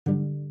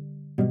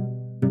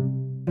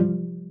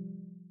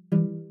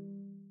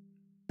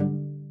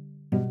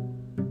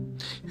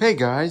Hey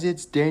guys,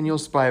 it's Daniel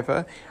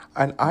Spiva,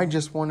 and I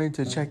just wanted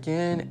to check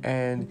in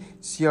and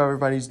see how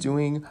everybody's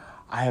doing.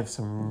 I have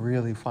some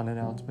really fun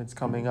announcements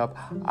coming up.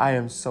 I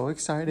am so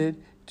excited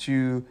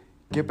to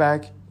get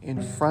back in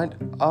front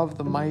of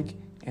the mic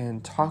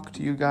and talk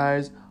to you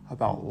guys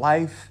about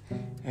life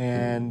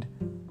and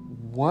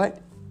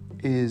what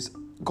is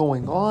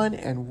going on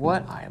and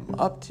what I am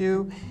up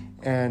to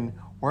and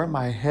where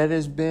my head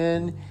has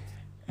been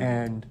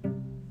and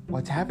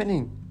what's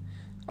happening.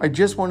 I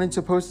just wanted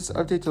to post this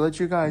update to let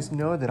you guys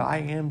know that I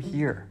am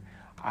here.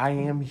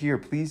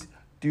 Please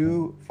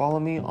do follow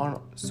me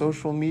on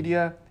social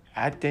media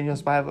at Daniel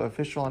Spiva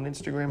Official on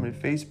Instagram and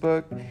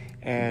Facebook,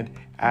 and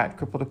at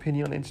Crippled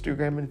Opinion on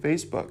Instagram and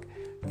Facebook.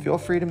 Feel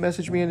free to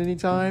message me at any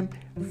time.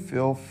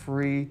 Feel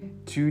free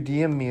to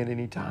DM me at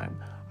any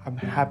time. I'm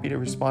happy to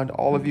respond to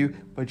all of you,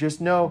 but just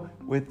know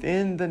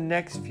within the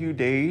next few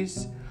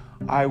days,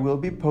 I will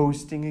be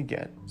posting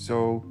again.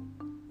 So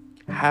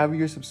have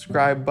your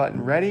subscribe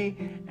button ready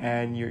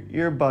and your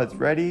earbuds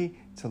ready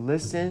to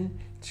listen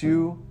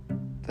to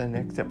the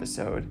next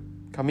episode.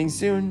 Coming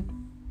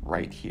soon,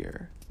 right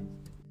here.